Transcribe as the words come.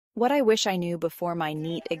What I wish I knew before my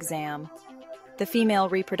NEET exam. The female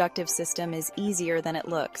reproductive system is easier than it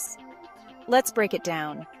looks. Let's break it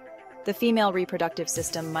down. The female reproductive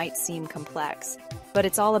system might seem complex, but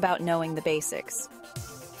it's all about knowing the basics.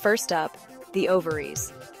 First up, the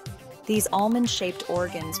ovaries. These almond-shaped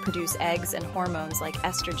organs produce eggs and hormones like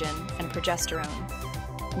estrogen and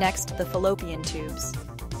progesterone. Next, the fallopian tubes.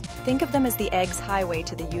 Think of them as the egg's highway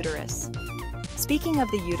to the uterus. Speaking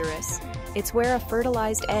of the uterus, it's where a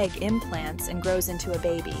fertilized egg implants and grows into a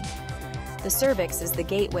baby. The cervix is the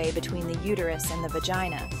gateway between the uterus and the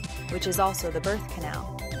vagina, which is also the birth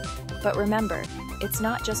canal. But remember, it's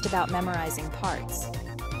not just about memorizing parts.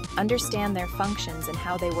 Understand their functions and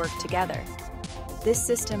how they work together. This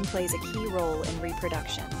system plays a key role in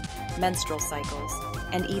reproduction, menstrual cycles,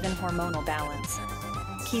 and even hormonal balance.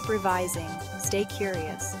 Keep revising, stay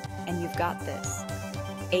curious, and you've got this.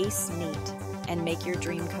 Ace NEET and make your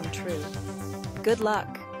dream come true. Good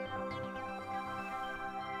luck!